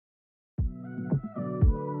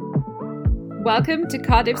Welcome to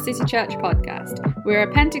Cardiff City Church podcast. We're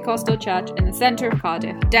a Pentecostal church in the centre of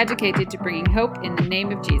Cardiff, dedicated to bringing hope in the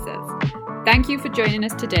name of Jesus. Thank you for joining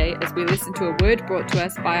us today as we listen to a word brought to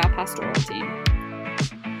us by our pastoral team.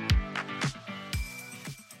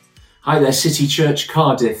 Hi there, City Church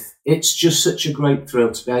Cardiff. It's just such a great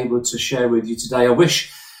thrill to be able to share with you today. I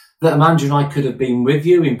wish that Amanda and I could have been with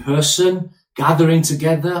you in person, gathering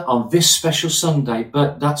together on this special Sunday,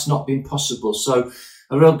 but that's not been possible. So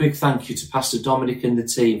a real big thank you to Pastor Dominic and the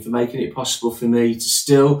team for making it possible for me to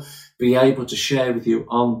still be able to share with you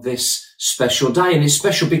on this special day. And it's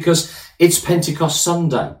special because it's Pentecost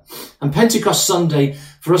Sunday. And Pentecost Sunday,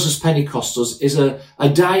 for us as Pentecostals, is a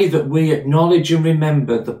day that we acknowledge and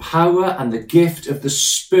remember the power and the gift of the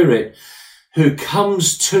Spirit who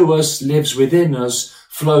comes to us, lives within us,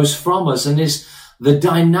 flows from us, and is the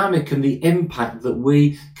dynamic and the impact that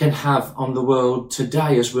we can have on the world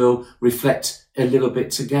today, as we'll reflect a little bit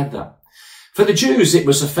together. For the Jews, it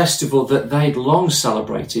was a festival that they'd long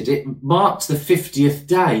celebrated. It marked the 50th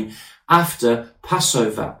day after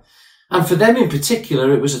Passover. And for them in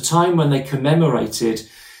particular, it was a time when they commemorated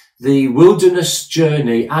the wilderness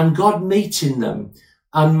journey and God meeting them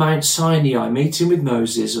on Mount Sinai, meeting with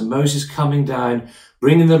Moses, and Moses coming down,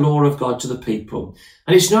 bringing the law of God to the people.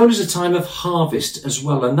 And it's known as a time of harvest as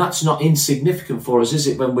well. And that's not insignificant for us, is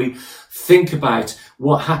it, when we think about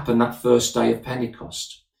what happened that first day of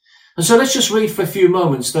Pentecost. And so let's just read for a few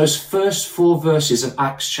moments those first 4 verses of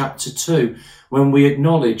Acts chapter 2, when we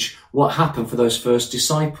acknowledge what happened for those first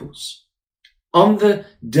disciples. On the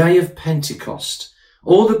day of Pentecost,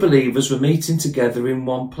 all the believers were meeting together in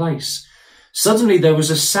one place. Suddenly there was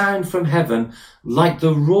a sound from heaven like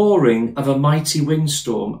the roaring of a mighty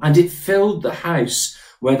windstorm, and it filled the house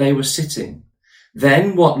where they were sitting.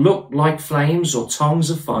 Then what looked like flames or tongues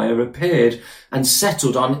of fire appeared and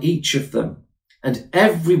settled on each of them. And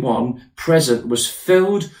everyone present was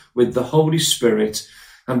filled with the Holy Spirit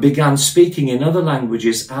and began speaking in other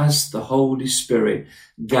languages as the Holy Spirit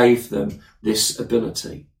gave them this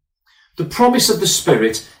ability. The promise of the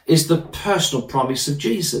Spirit is the personal promise of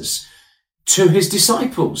Jesus to his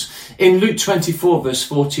disciples. In Luke 24 verse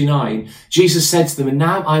 49, Jesus said to them, "And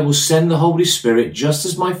now I will send the Holy Spirit just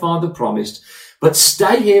as my Father promised, but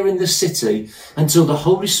stay here in the city until the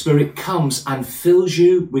Holy Spirit comes and fills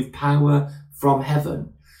you with power from heaven."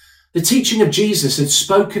 The teaching of Jesus had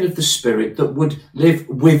spoken of the Spirit that would live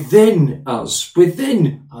within us,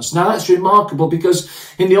 Now that's remarkable because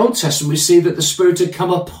in the Old Testament we see that the Spirit had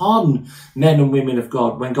come upon men and women of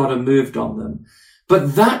God when God had moved on them.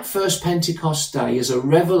 But that first Pentecost day is a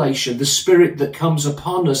revelation, the Spirit that comes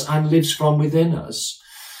upon us and lives from within us.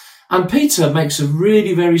 And Peter makes a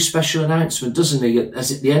really very special announcement, doesn't he, as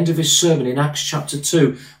at the end of his sermon in Acts chapter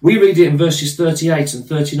 2. We read it in verses 38 and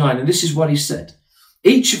 39, and this is what he said.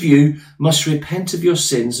 "Each of you must repent of your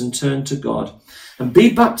sins and turn to God, and be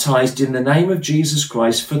baptized in the name of Jesus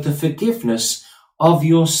Christ for the forgiveness of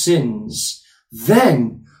your sins.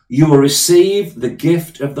 Then you will receive the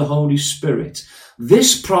gift of the Holy Spirit.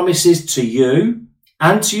 This promises to you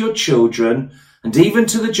and to your children and even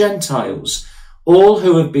to the Gentiles, all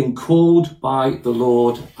who have been called by the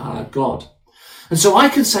Lord our God." And so I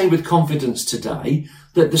can say with confidence today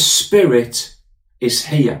that the Spirit is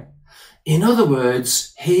here. In other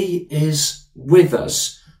words, he is with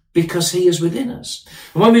us because he is within us.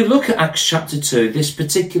 And when we look at Acts chapter 2, this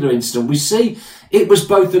particular incident, we see it was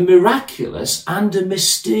both a miraculous and a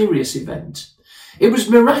mysterious event. It was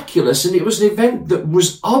miraculous, and it was an event that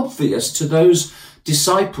was obvious to those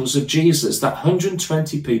disciples of Jesus, that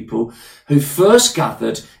 120 people who first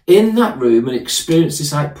gathered in that room and experienced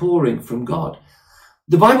this outpouring from God.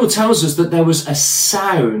 The Bible tells us that there was a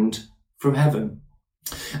sound from heaven.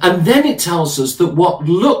 And then it tells us that what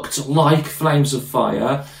looked like flames of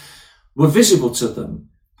fire were visible to them.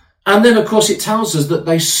 And then, of course, it tells us that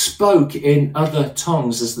they spoke in other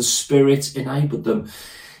tongues as the Spirit enabled them.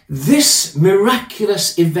 This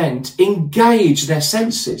miraculous event engaged their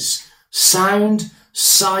senses: sound,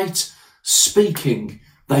 sight, speaking.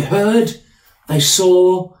 They heard, they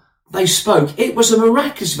saw, they spoke. It was a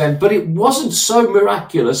miraculous event, but it wasn't so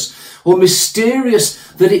miraculous or mysterious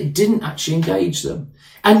that it didn't actually engage them.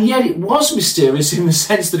 And yet it was mysterious in the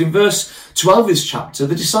sense that in verse 12 of this chapter,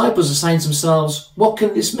 the disciples are saying to themselves, "What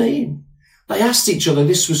can this mean?" They asked each other.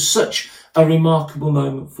 This was such a remarkable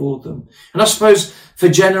moment for them. And I suppose for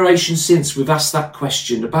generations since, we've asked that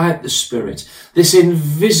question about the Spirit, this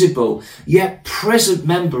invisible yet present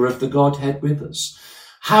member of the Godhead with us.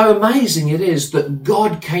 How amazing it is that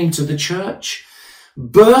God came to the church,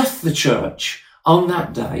 birthed the church on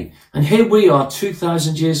that day. And here we are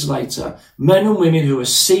 2,000 years later, men and women who are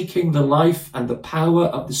seeking the life and the power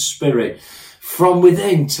of the Spirit, from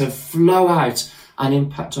within to flow out and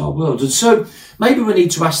impact our world. And so maybe we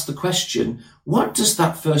need to ask the question, what does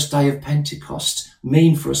that first day of Pentecost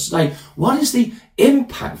mean for us today? What is the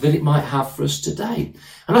impact that it might have for us today?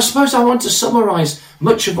 And I suppose I want to summarise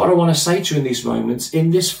much of what I want to say to you in these moments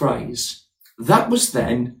in this phrase. That was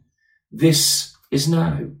then, this is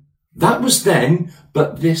now. That was then,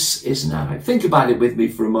 but this is now. Think about it with me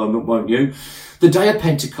for a moment, won't you? The day of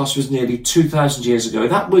Pentecost was nearly 2,000 years ago.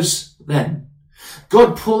 That was then.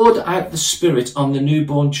 God poured out the Spirit on the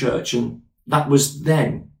newborn church, and that was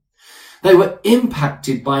then. They were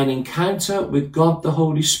impacted by an encounter with God the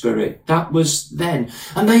Holy Spirit. That was then.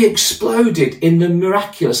 And they exploded in the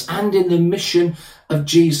miraculous and in the mission of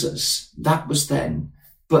Jesus. That was then.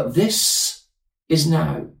 But this is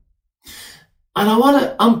now. And I want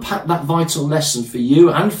to unpack that vital lesson for you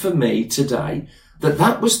and for me today,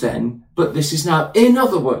 that was then, but this is now. In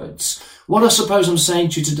other words, what I suppose I'm saying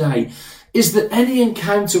to you today is that any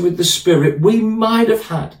encounter with the Spirit we might have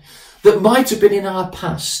had, that might have been in our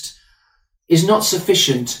past, is not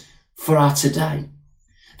sufficient for our today.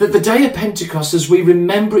 That the day of Pentecost, as we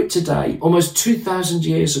remember it today, almost 2,000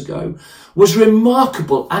 years ago, was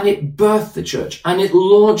remarkable, and it birthed the church and it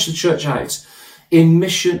launched the church out in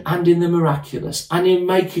mission and in the miraculous and in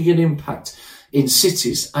making an impact in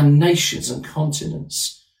cities and nations and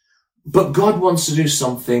continents. But God wants to do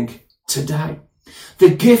something today. The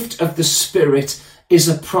gift of the Spirit is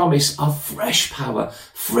a promise of fresh power,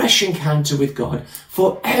 fresh encounter with God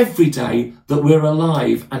for every day that we're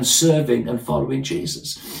alive and serving and following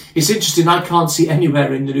Jesus. It's interesting, I can't see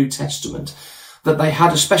anywhere in the New Testament that they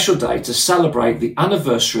had a special day to celebrate the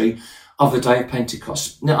anniversary of the day of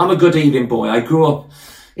Pentecost. Now, I'm a good Elim boy. I grew up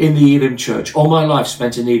in the Elim church. All my life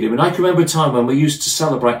spent in Elim. And I can remember a time when we used to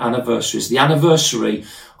celebrate anniversaries. The anniversary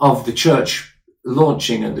of the church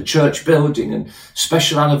launching and the church building, and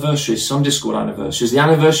special anniversaries, Sunday school anniversaries, the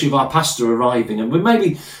anniversary of our pastor arriving. And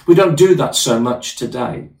we don't do that so much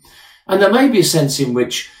today. And there may be a sense in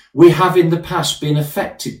which we have in the past been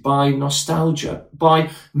affected by nostalgia, by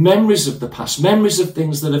memories of the past, memories of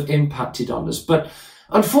things that have impacted on us. But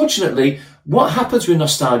unfortunately, what happens with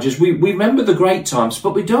nostalgia is we remember the great times,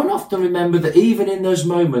 but we don't often remember that even in those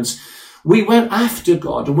moments, we went after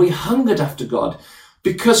God and we hungered after God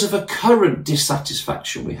because of a current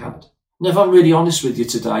dissatisfaction we had. Now, if I'm really honest with you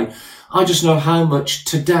today, I just know how much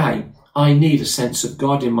today I need a sense of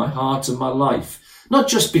God in my heart and my life. Not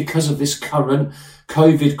just because of this current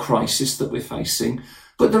COVID crisis that we're facing,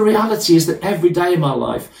 but the reality is that every day in my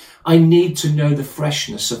life, I need to know the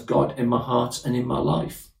freshness of God in my heart and in my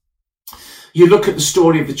life. You look at the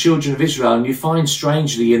story of the children of Israel and you find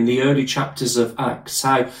strangely in the early chapters of Acts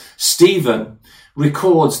how Stephen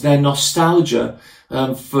records their nostalgia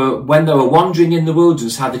for when they were wandering in the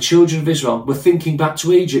wilderness, how the children of Israel were thinking back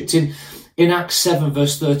to Egypt. In Acts 7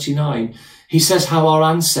 verse 39, he says how our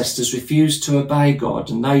ancestors refused to obey God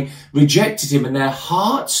and they rejected him and their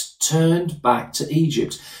hearts turned back to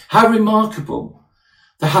Egypt. How remarkable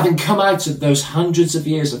that having come out of those hundreds of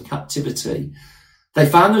years of captivity, they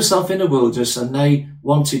found themselves in a wilderness and they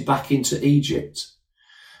wanted back into Egypt.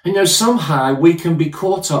 And somehow we can be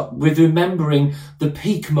caught up with remembering the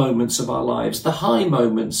peak moments of our lives, the high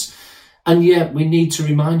moments. And yet we need to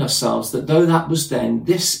remind ourselves that though that was then,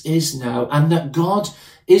 this is now, and that God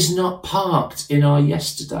is not parked in our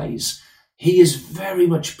yesterdays. He is very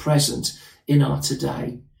much present in our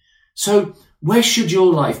today. So where should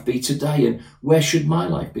your life be today, and where should my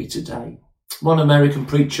life be today? One American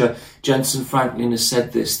preacher, Jensen Franklin, has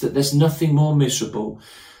said this, that there's nothing more miserable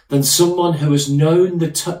than someone who has known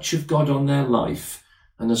the touch of God on their life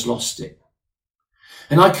and has lost it.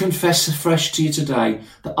 And I confess afresh to you today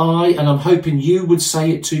that and I'm hoping you would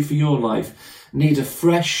say it too for your life, need a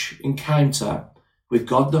fresh encounter with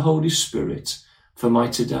God the Holy Spirit for my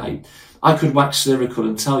today. I could wax lyrical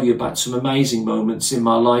and tell you about some amazing moments in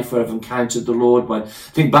my life where I've encountered the Lord.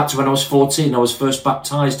 Think back to when I was 14, I was first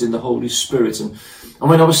baptized in the Holy Spirit. And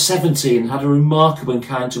when I was 17, had a remarkable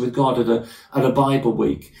encounter with God at a Bible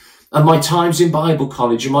week. And my times in Bible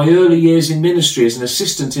college and my early years in ministry as an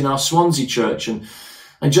assistant in our Swansea church and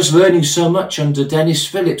just learning so much under Dennis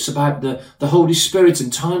Phillips about the Holy Spirit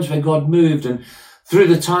and times where God moved, and through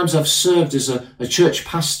the times I've served as a church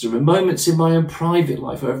pastor and moments in my own private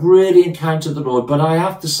life where I've really encountered the Lord. But I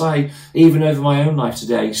have to say, even over my own life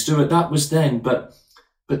today, Stuart, that was then, but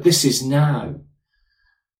this is now.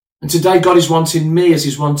 And today God is wanting me, as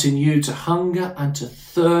he's wanting you, to hunger and to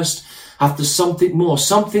thirst after something more,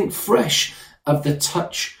 something fresh of the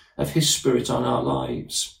touch of his Spirit on our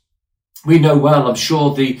lives. We know well, I'm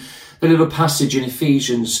sure, the little passage in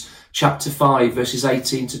Ephesians chapter 5, verses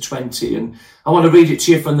 18 to 20. And I want to read it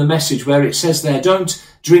to you from the Message, where it says there, don't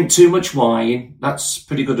drink too much wine. That's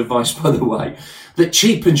pretty good advice, by the way. That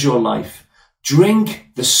cheapens your life.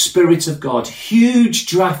 Drink the Spirit of God, huge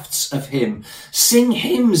draughts of him. Sing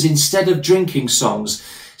hymns instead of drinking songs.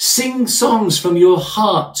 Sing songs from your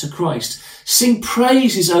heart to Christ. Sing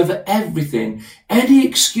praises over everything. Any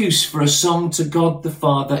excuse for a song to God the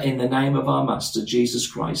Father in the name of our Master, Jesus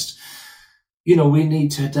Christ. You know, we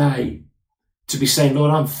need today to be saying,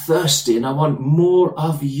 Lord, I'm thirsty and I want more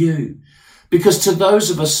of you. Because to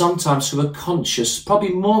those of us sometimes who are conscious,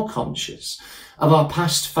 probably more conscious of our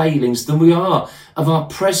past failings than we are of our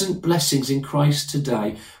present blessings in Christ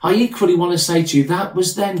today, I equally want to say to you, that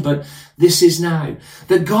was then, but this is now.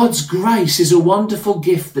 That God's grace is a wonderful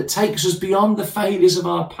gift that takes us beyond the failures of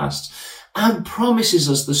our past and promises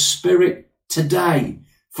us the Spirit today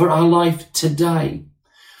for our life today.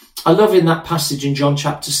 I love in that passage in John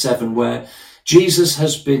chapter 7 where Jesus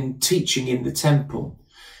has been teaching in the temple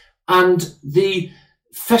and the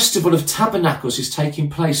Festival of Tabernacles is taking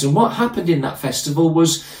place. And what happened in that festival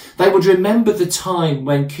was they would remember the time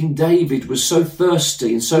when King David was so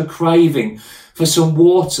thirsty and so craving for some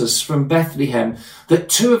waters from Bethlehem that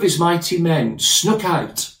two of his mighty men snuck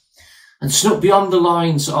out and snuck beyond the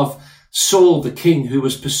lines of Saul, the king who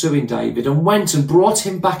was pursuing David, and went and brought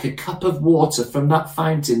him back a cup of water from that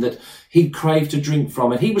fountain that he craved to drink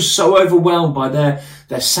from. And he was so overwhelmed by their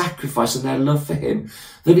sacrifice and their love for him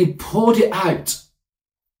that he poured it out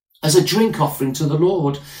as a drink offering to the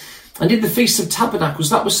Lord. And in the Feast of Tabernacles,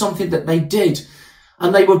 that was something that they did.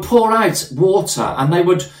 And they would pour out water and they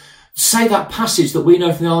would say that passage that we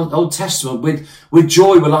know from the Old Testament, with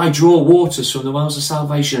joy will I draw waters from the wells of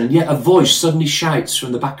salvation. And yet a voice suddenly shouts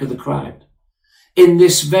from the back of the crowd. In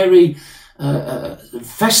this very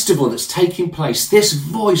festival that's taking place, this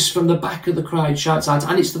voice from the back of the crowd shouts out,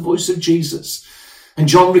 and it's the voice of Jesus. And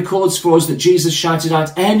John records for us that Jesus shouted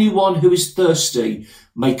out, anyone who is thirsty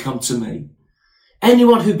may come to me.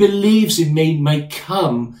 Anyone who believes in me may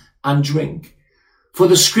come and drink. For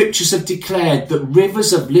the scriptures have declared that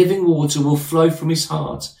rivers of living water will flow from his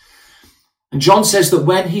heart. And John says that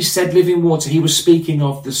when he said living water, he was speaking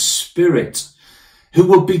of the Spirit who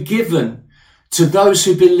would be given to those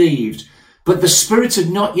who believed. But the Spirit had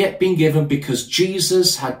not yet been given because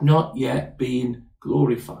Jesus had not yet been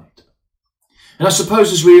glorified. And I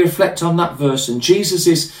suppose as we reflect on that verse and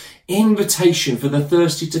Jesus' invitation for the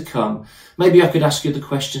thirsty to come, maybe I could ask you the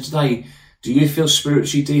question today, do you feel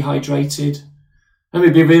spiritually dehydrated? Let me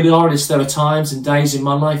be really honest, there are times and days in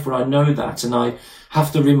my life where I know that, and I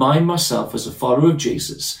have to remind myself as a follower of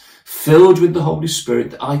Jesus, filled with the Holy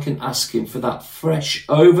Spirit, that I can ask him for that fresh,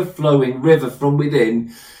 overflowing river from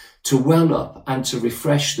within to well up and to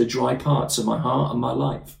refresh the dry parts of my heart and my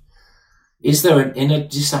life. Is there an inner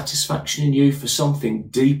dissatisfaction in you for something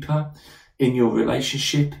deeper in your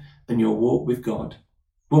relationship and your walk with God?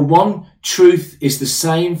 Well, one truth is the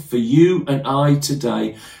same for you and I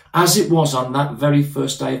today as it was on that very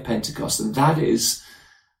first day of Pentecost, and that is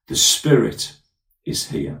the Spirit is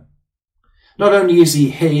here. Not only is he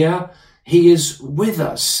here, he is with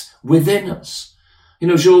us, within us. You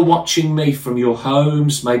know, as you're watching me from your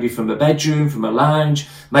homes, maybe from a bedroom, from a lounge,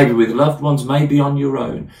 maybe with loved ones, maybe on your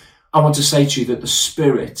own, I want to say to you that the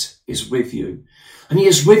Spirit is with you. And he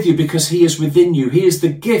is with you because he is within you. He is the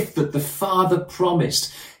gift that the Father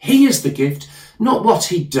promised. He is the gift, not what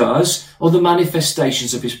he does or the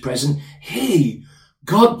manifestations of his presence. He,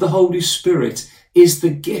 God the Holy Spirit, is the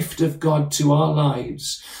gift of God to our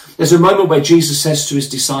lives. There's a moment where Jesus says to his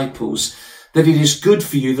disciples that it is good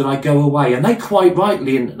for you that I go away. And they quite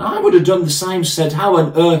rightly, and I would have done the same, said, how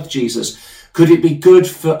on earth, Jesus, could it be good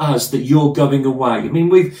for us that you're going away? I mean,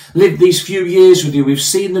 we've lived these few years with you. We've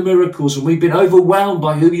seen the miracles and we've been overwhelmed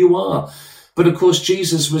by who you are. But of course,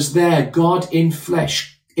 Jesus was there, God in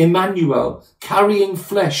flesh, Emmanuel, carrying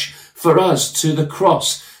flesh for us to the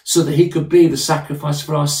cross so that he could be the sacrifice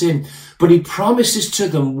for our sin. But he promises to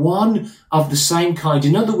them one of the same kind.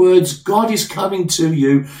 In other words, God is coming to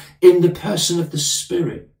you in the person of the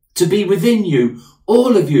Spirit to be within you,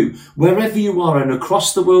 all of you, wherever you are. And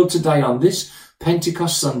across the world today on this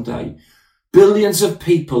Pentecost Sunday, billions of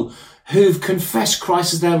people who've confessed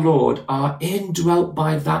Christ as their Lord are indwelt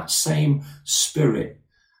by that same Spirit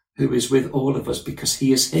who is with all of us because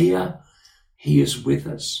he is here, he is with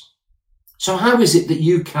us. So how is it that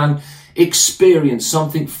you can experience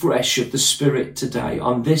something fresh of the Spirit today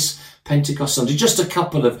on this Pentecost Sunday? Just a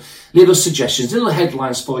couple of little suggestions, little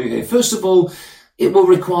headlines for you here. First of all, it will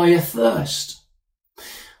require thirst.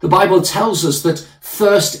 The Bible tells us that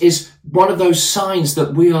thirst is one of those signs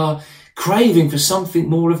that we are craving for something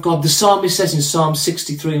more of God. The psalmist says in Psalm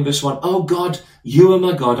 63 and verse 1, "Oh God, you are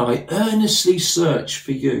my God. I earnestly search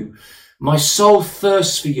for you. My soul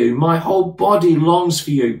thirsts for you. My whole body longs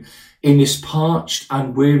for you in this parched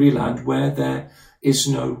and weary land where there is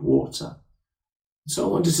no water." So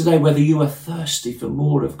I wonder today whether you are thirsty for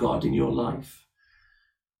more of God in your life.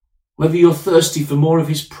 Whether you're thirsty for more of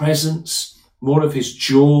his presence, more of his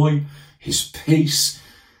joy, his peace,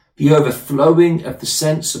 the overflowing of the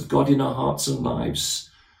sense of God in our hearts and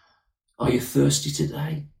lives. Are you thirsty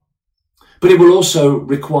today? But it will also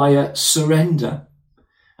require surrender.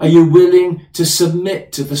 Are you willing to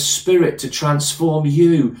submit to the Spirit to transform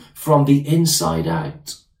you from the inside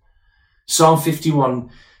out? Psalm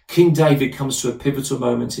 51, King David comes to a pivotal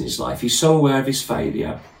moment in his life. He's so aware of his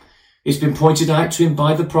failure. It's been pointed out to him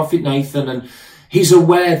by the prophet Nathan, and he's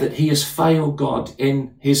aware that he has failed God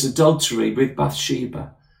in his adultery with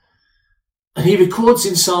Bathsheba. And he records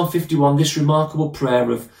in Psalm 51 this remarkable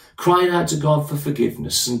prayer of crying out to God for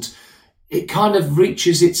forgiveness. And it kind of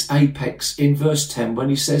reaches its apex in verse 10 when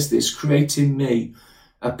he says this, "Create in me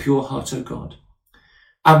a pure heart, O God,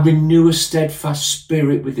 and renew a steadfast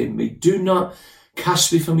spirit within me. Do not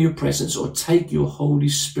cast me from your presence or take your Holy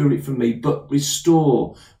Spirit from me, but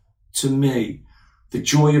restore to me the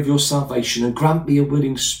joy of your salvation and grant me a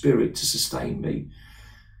willing spirit to sustain me."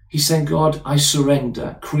 He's saying, God, I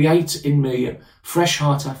surrender. Create in me a fresh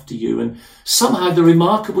heart after you. And somehow the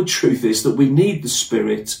remarkable truth is that we need the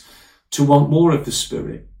Spirit to want more of the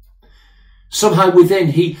Spirit. Somehow within,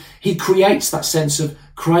 he creates that sense of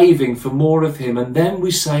craving for more of him. And then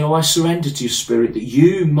we say, oh, I surrender to your Spirit that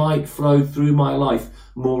you might flow through my life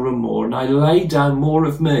more and more. And I lay down more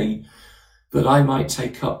of me that I might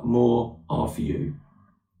take up more of you.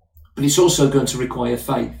 But it's also going to require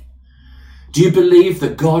faith. Do you believe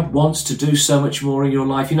that God wants to do so much more in your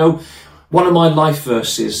life? You know, one of my life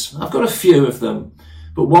verses, I've got a few of them,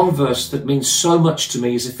 but one verse that means so much to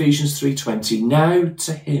me is Ephesians 3:20. Now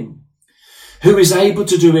to him who is able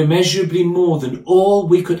to do immeasurably more than all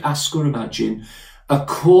we could ask or imagine,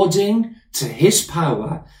 according to his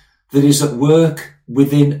power that is at work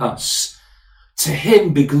within us. To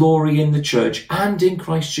him be glory in the church and in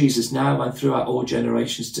Christ Jesus now and throughout all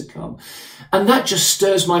generations to come. And that just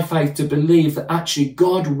stirs my faith to believe that actually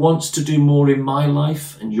God wants to do more in my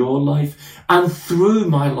life and your life and through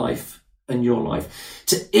my life and your life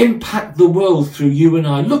to impact the world through you and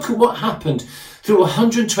I. Look at what happened through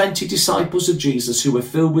 120 disciples of Jesus who were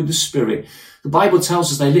filled with the Spirit. The Bible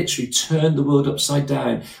tells us they literally turned the world upside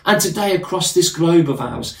down. And today across this globe of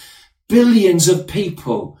ours, billions of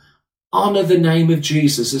people honour the name of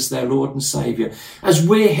Jesus as their Lord and Saviour. As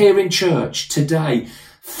we're here in church today,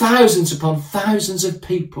 thousands upon thousands of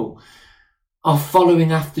people are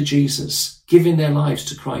following after Jesus, giving their lives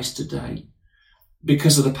to Christ today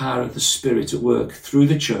because of the power of the Spirit at work through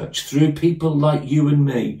the church, through people like you and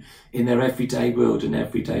me in their everyday world and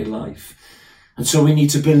everyday life. And so we need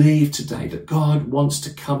to believe today that God wants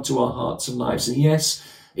to come to our hearts and lives. And yes,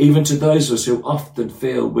 even to those of us who often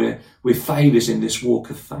feel we're failures in this walk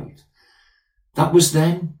of faith. That was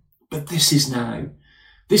then, but this is now.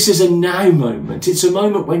 This is a now moment. It's a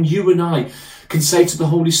moment when you and I can say to the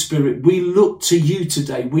Holy Spirit, we look to you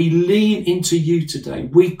today. We lean into you today.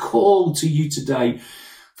 We call to you today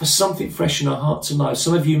for something fresh in our hearts and lives.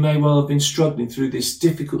 Some of you may well have been struggling through this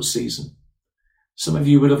difficult season. Some of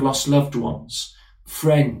you would have lost loved ones,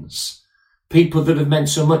 friends, people that have meant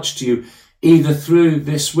so much to you, either through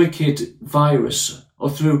this wicked virus or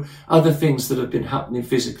through other things that have been happening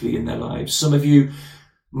physically in their lives. Some of you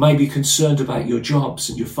may be concerned about your jobs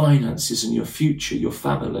and your finances and your future, your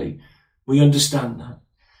family. We understand that.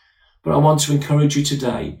 But I want to encourage you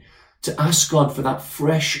today to ask God for that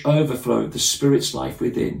fresh overflow of the Spirit's life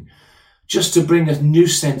within, just to bring a new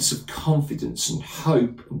sense of confidence and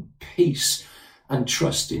hope and peace and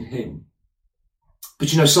trust in him.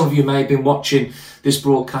 But you know, some of you may have been watching this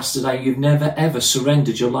broadcast today. You've never ever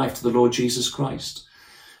surrendered your life to the Lord Jesus Christ.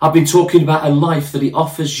 I've been talking about a life that he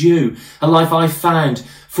offers you, a life I found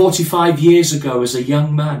 45 years ago as a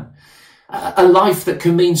young man, a life that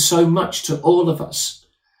can mean so much to all of us,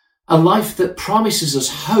 a life that promises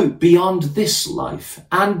us hope beyond this life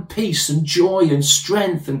and peace and joy and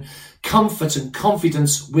strength and comfort and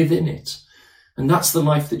confidence within it. And that's the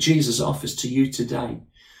life that Jesus offers to you today.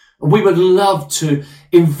 And we would love to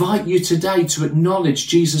invite you today to acknowledge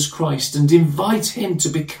Jesus Christ and invite him to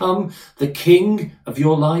become the King of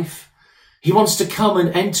your life. He wants to come and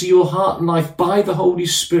enter your heart and life by the Holy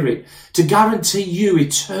Spirit to guarantee you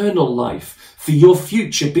eternal life for your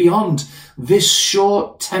future beyond this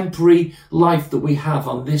short temporary life that we have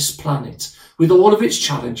on this planet with all of its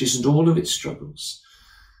challenges and all of its struggles.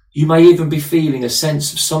 You may even be feeling a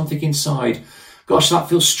sense of something inside. Gosh, that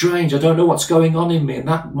feels strange. I don't know what's going on in me. And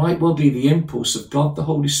that might well be the impulse of God, the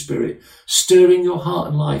Holy Spirit, stirring your heart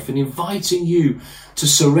and life and inviting you to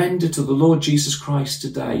surrender to the Lord Jesus Christ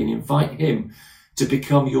today and invite him to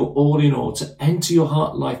become your all in all, to enter your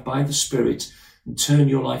heart and life by the Spirit and turn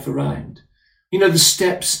your life around. You know, the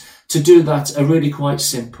steps to do that are really quite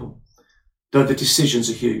simple, though the decisions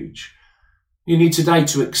are huge. You need today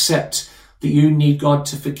to accept that you need God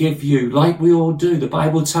to forgive you, like we all do. The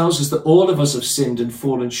Bible tells us that all of us have sinned and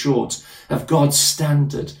fallen short of God's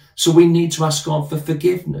standard. So we need to ask God for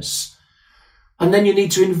forgiveness. And then you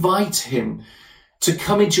need to invite him to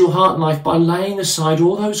come into your heart and life by laying aside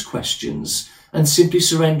all those questions and simply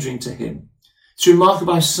surrendering to him. It's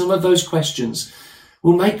remarkable how some of those questions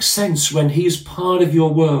will make sense when he is part of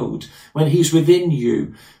your world, when he's within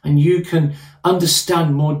you, and you can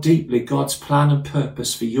understand more deeply God's plan and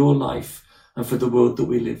purpose for your life and for the world that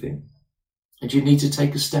we live in. And you need to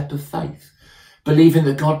take a step of faith, believing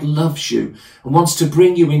that God loves you and wants to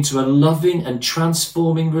bring you into a loving and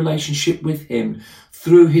transforming relationship with him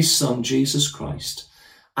through his Son, Jesus Christ,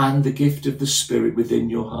 and the gift of the Spirit within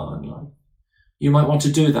your heart and life. You might want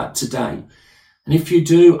to do that today. And if you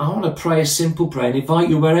do, I want to pray a simple prayer and invite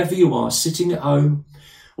you wherever you are, sitting at home,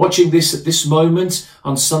 watching this at this moment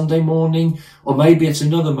on Sunday morning, or maybe at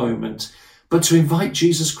another moment, but to invite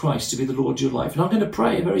Jesus Christ to be the Lord of your life. And I'm going to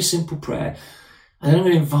pray a very simple prayer, and then I'm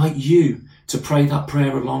going to invite you to pray that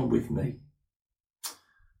prayer along with me.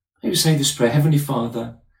 Maybe say this prayer: Heavenly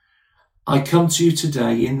Father, I come to you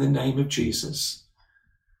today in the name of Jesus,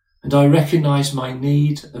 and I recognize my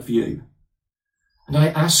need of you. And I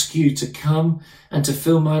ask you to come and to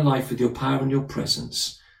fill my life with your power and your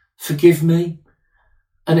presence. Forgive me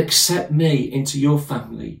and accept me into your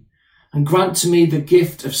family, and grant to me the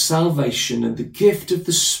gift of salvation and the gift of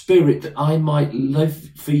the Spirit, that I might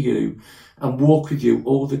live for you and walk with you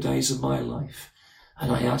all the days of my life.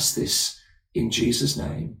 And I ask this in Jesus'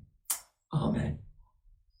 name. Amen.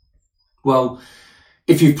 Well,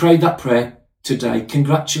 if you've prayed that prayer today,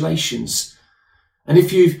 congratulations. And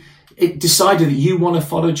if you've decided that you want to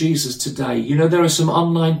follow Jesus today, you know, there are some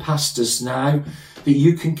online pastors now that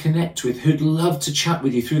you can connect with who'd love to chat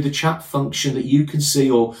with you through the chat function that you can see,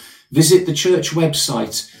 or visit the church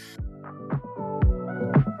website.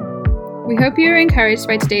 We hope you are encouraged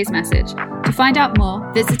by today's message. To find out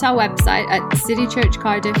more, visit our website at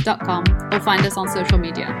citychurchcardiff.com or find us on social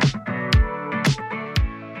media.